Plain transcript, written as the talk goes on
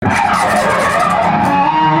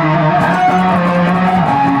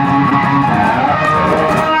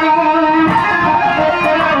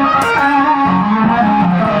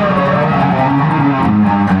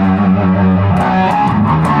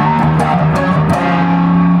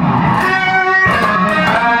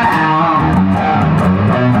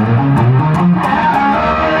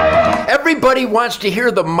Nobody wants to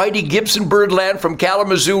hear the mighty Gibson Birdland from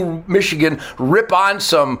Kalamazoo, Michigan, rip on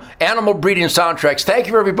some animal breeding soundtracks. Thank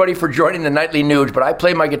you, everybody, for joining the Nightly Nuge. But I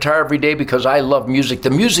play my guitar every day because I love music. The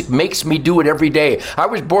music makes me do it every day. I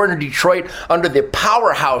was born in Detroit under the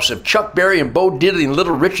powerhouse of Chuck Berry and Bo Diddley and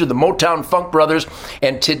Little Richard, the Motown Funk Brothers.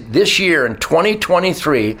 And this year, in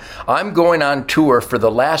 2023, I'm going on tour for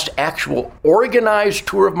the last actual organized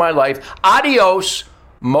tour of my life. Adios,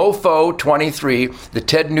 Mofo 23, the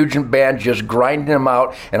Ted Nugent Band, just grinding them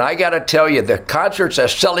out. And I got to tell you, the concerts are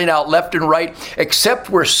selling out left and right,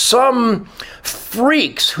 except where some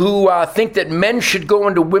freaks who think that men should go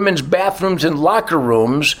into women's bathrooms and locker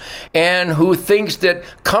rooms, and who thinks that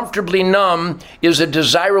comfortably numb is a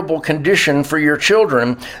desirable condition for your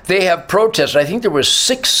children. They have protested. I think there was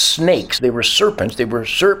 6 snakes. They were serpents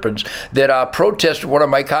that protested one of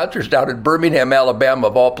my concerts down in Birmingham, Alabama,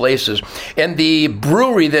 of all places. And the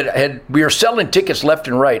brewery we were selling tickets left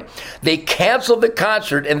and right, they canceled the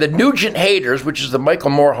concert, and the Nugent haters, which is the Michael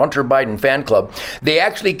Moore Hunter Biden fan club, they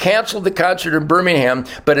actually canceled the concert in Birmingham.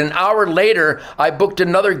 But an hour later, I booked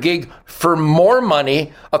another gig for more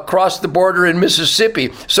money across the border in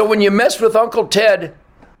Mississippi. So when you mess with Uncle Ted,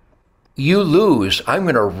 you lose. I'm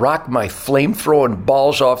going to rock my flame-throwing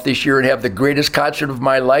balls off this year and have the greatest concert of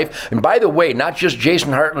my life. And by the way, not just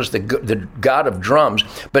Jason Hartless, the god of drums,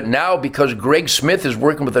 but now because Greg Smith is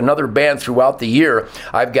working with another band throughout the year,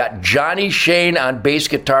 I've got Johnny Shane on bass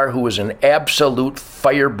guitar, who is an absolute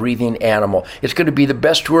fire-breathing animal. It's going to be the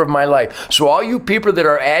best tour of my life. So all you people that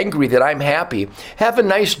are angry that I'm happy, have a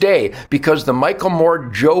nice day, because the Michael Moore,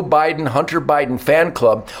 Joe Biden, Hunter Biden fan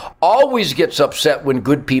club always gets upset when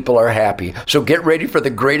good people are happy. So get ready for the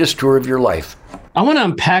greatest tour of your life. I want to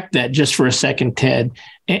unpack that just for a second, Ted.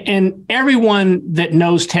 And everyone that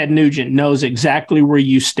knows Ted Nugent knows exactly where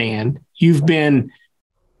you stand. You've been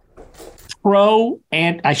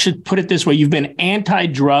and I should put it this way, you've been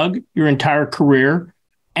anti-drug your entire career,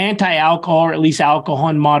 anti-alcohol, or at least alcohol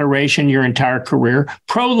in moderation your entire career,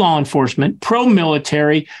 pro-law enforcement,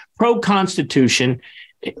 pro-military, pro-constitution,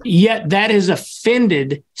 yet that has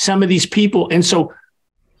offended some of these people. And so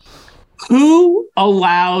who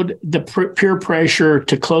allowed the peer pressure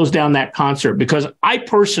to close down that concert? Because I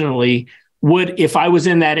personally would, if I was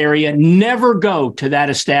in that area, never go to that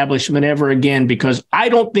establishment ever again, because I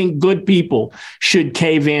don't think good people should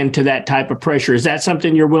cave in to that type of pressure. Is that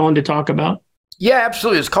something you're willing to talk about? Yeah,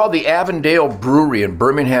 absolutely. It's called the Avondale Brewery in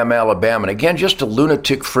Birmingham, Alabama. And again, just a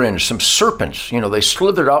lunatic fringe. Some serpents, they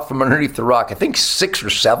slithered out from underneath the rock. I think 6 or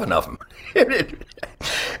 7 of them.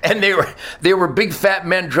 And they were big fat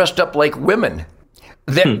men dressed up like women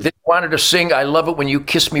that wanted to sing "I Love It When You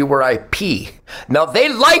Kiss Me Where I Pee." Now, they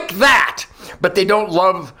like that, but they don't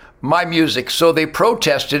love my music. So they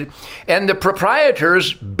protested, and the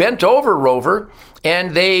proprietors bent over, Rover,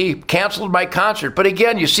 and they canceled my concert. But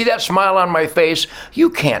again, you see that smile on my face. You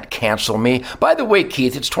can't cancel me. By the way,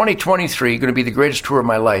 Keith, it's 2023, going to be the greatest tour of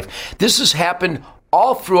my life. This has happened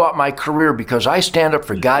all throughout my career because I stand up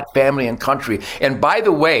for God, family, and country. And by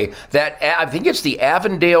the way, I think it's the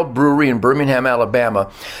Avondale Brewery in Birmingham, Alabama.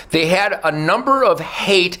 They had a number of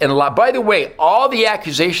hate and by the way, all the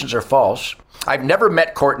accusations are false. I've never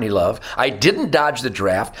met Courtney Love. I didn't dodge the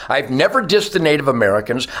draft. I've never dissed the Native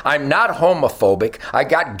Americans. I'm not homophobic. I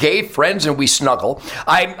got gay friends and we snuggle.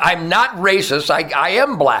 I'm not racist. I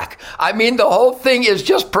am black. I mean, the whole thing is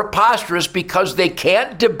just preposterous because they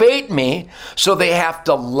can't debate me, so they have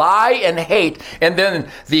to lie and hate. And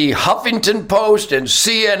then the Huffington Post and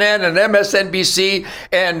CNN and MSNBC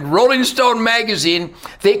and Rolling Stone magazine,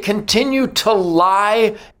 they continue to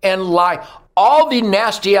lie and lie. All the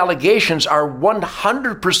nasty allegations are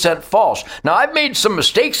 100% false. Now, I've made some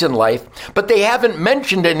mistakes in life, but they haven't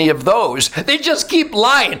mentioned any of those. They just keep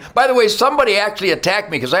lying. By the way, somebody actually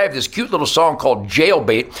attacked me because I have this cute little song called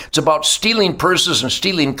Jailbait. It's about stealing purses and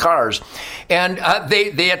stealing cars. And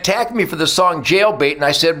they attacked me for the song Jailbait. And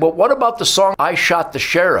I said, well, what about the song I Shot the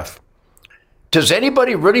Sheriff? Does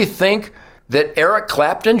anybody really think that Eric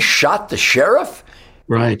Clapton shot the sheriff?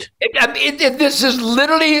 Right. This is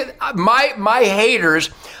literally, my haters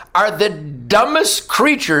are the dumbest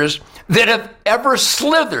creatures that have ever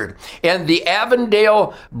slithered. And the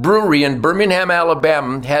Avondale Brewery in Birmingham,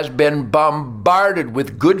 Alabama has been bombarded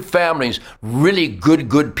with good families, really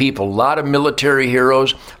good people. A lot of military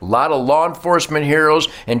heroes, a lot of law enforcement heroes,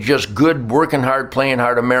 and just good, working hard, playing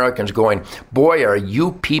hard Americans going, boy, are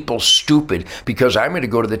you people stupid, because I'm going to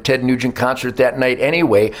go to the Ted Nugent concert that night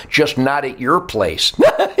anyway, just not at your place.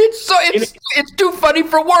 It's too funny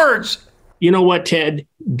for words. You know what, Ted?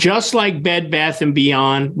 Just like Bed Bath &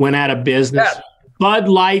 Beyond went out of business, Bud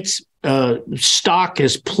Light's stock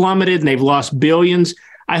has plummeted and they've lost billions.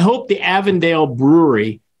 I hope the Avondale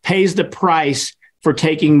Brewery pays the price for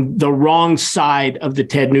taking the wrong side of the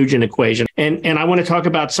Ted Nugent equation. And I want to talk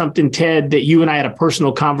about something, Ted, that you and I had a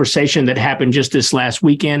personal conversation that happened just this last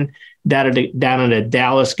weekend down at a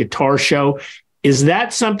Dallas guitar show. Is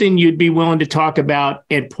that something you'd be willing to talk about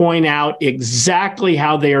and point out exactly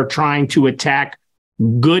how they are trying to attack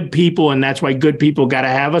good people? And that's why good people got to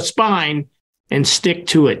have a spine and stick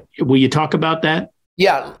to it. Will you talk about that?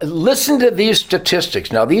 Yeah, listen to these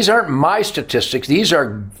statistics. Now, these aren't my statistics. These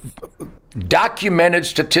are documented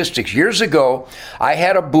statistics. Years ago, I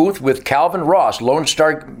had a booth with Calvin Ross, Lone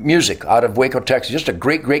Star Music out of Waco, Texas, just a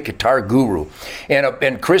great, great guitar guru,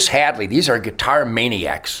 and Chris Hadley. These are guitar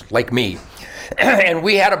maniacs like me. And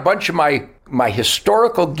we had a bunch of my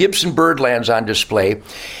historical Gibson Birdlands on display,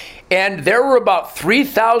 and there were about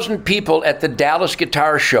 3,000 people at the Dallas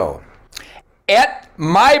Guitar Show. At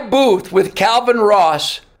my booth with Calvin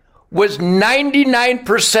Ross was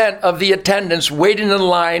 99% of the attendants waiting in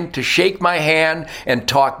line to shake my hand and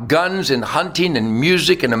talk guns and hunting and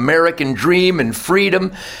music and American dream and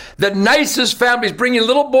freedom. The nicest families bringing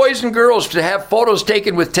little boys and girls to have photos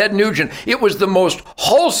taken with Ted Nugent. It was the most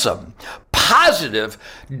wholesome, positive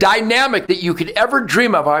dynamic that you could ever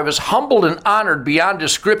dream of. I was humbled and honored beyond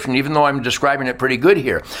description, even though I'm describing it pretty good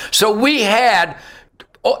here. So we had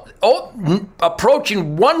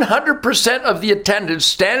approaching 100% of the attendants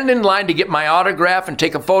standing in line to get my autograph and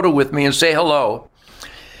take a photo with me and say hello.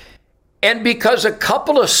 And because a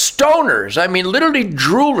couple of stoners, I mean, literally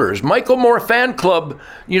droolers, Michael Moore fan club,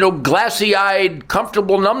 glassy-eyed,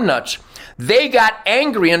 comfortable numbnuts, they got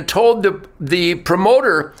angry and told the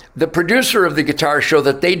promoter, the producer of the guitar show,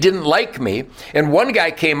 that they didn't like me. And one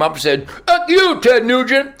guy came up and said, "You, Ted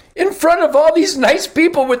Nugent," in front of all these nice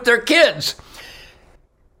people with their kids.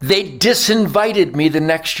 They disinvited me the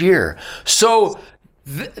next year. So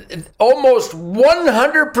almost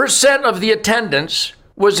 100% of the attendance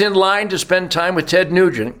was in line to spend time with Ted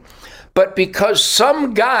Nugent. But because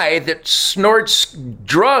some guy that snorts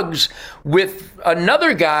drugs with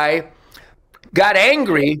another guy got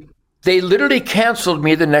angry, they literally canceled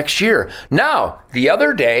me the next year. Now, the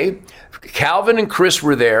other day, Calvin and Chris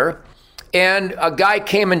were there, and a guy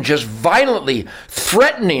came and just violently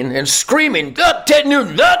threatening and screaming, Ted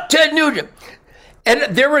Nugent, Ted Nugent.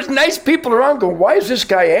 And there was nice people around going, why is this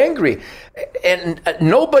guy angry? And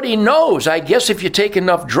nobody knows. I guess if you take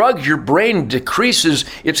enough drugs, your brain decreases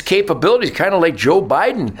its capabilities, kind of like Joe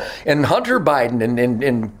Biden and Hunter Biden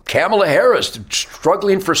and Kamala Harris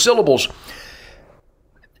struggling for syllables.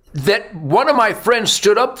 That one of my friends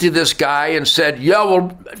stood up to this guy and said, yeah, well,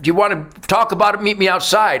 do you want to talk about it? Meet me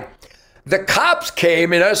outside. The cops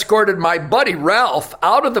came and escorted my buddy Ralph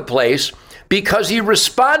out of the place because he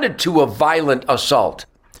responded to a violent assault.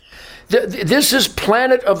 This is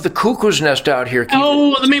Planet of the Cuckoo's Nest out here. I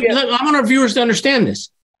want our viewers to understand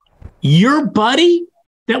this. Your buddy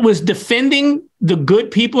that was defending the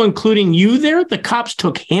good people, including you there, the cops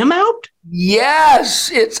took him out?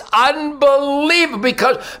 Yes, it's unbelievable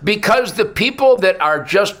because the people that are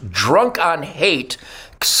just drunk on hate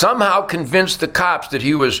somehow convinced the cops that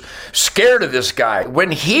he was scared of this guy,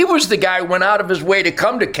 when he was the guy who went out of his way to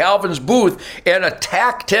come to Calvin's booth and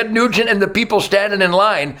attack Ted Nugent and the people standing in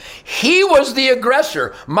line. He was the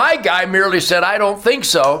aggressor. My guy merely said, I don't think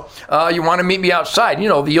so. You want to meet me outside?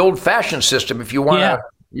 The old-fashioned system, if you want to.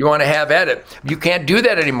 You want to have at it. You can't do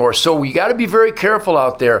that anymore. So you got to be very careful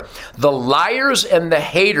out there. The liars and the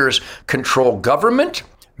haters control government,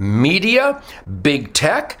 media, big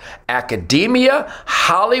tech, academia,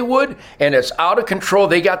 Hollywood, and it's out of control.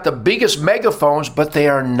 They got the biggest megaphones, but they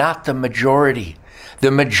are not the majority. The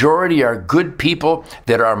majority are good people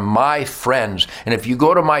that are my friends. And if you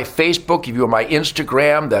go to my Facebook, if you go to my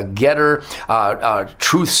Instagram, the Getter,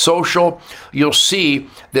 Truth Social, you'll see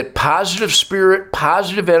that positive spirit,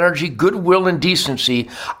 positive energy, goodwill, and decency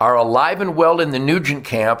are alive and well in the Nugent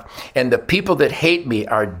camp. And the people that hate me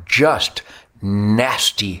are just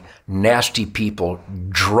nasty, nasty people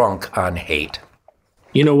drunk on hate.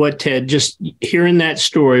 You know what, Ted, just hearing that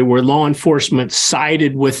story where law enforcement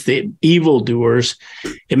sided with the evildoers,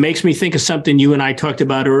 it makes me think of something you and I talked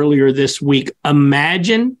about earlier this week.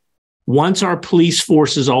 Imagine once our police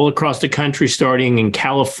forces all across the country, starting in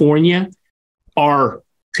California, are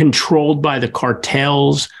controlled by the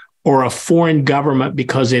cartels or a foreign government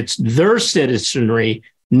because it's their citizenry,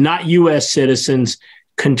 not U.S. citizens,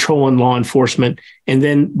 controlling law enforcement. And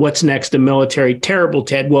then what's next? The military. Terrible,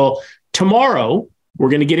 Ted. Well, tomorrow, we're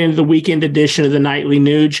going to get into the weekend edition of the Nightly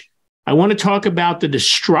Nuge. I want to talk about the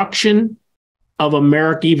destruction of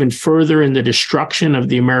America even further, and the destruction of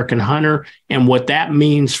the American hunter and what that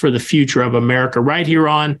means for the future of America right here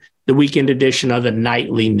on the the weekend edition of the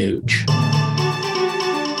Nightly Nuge.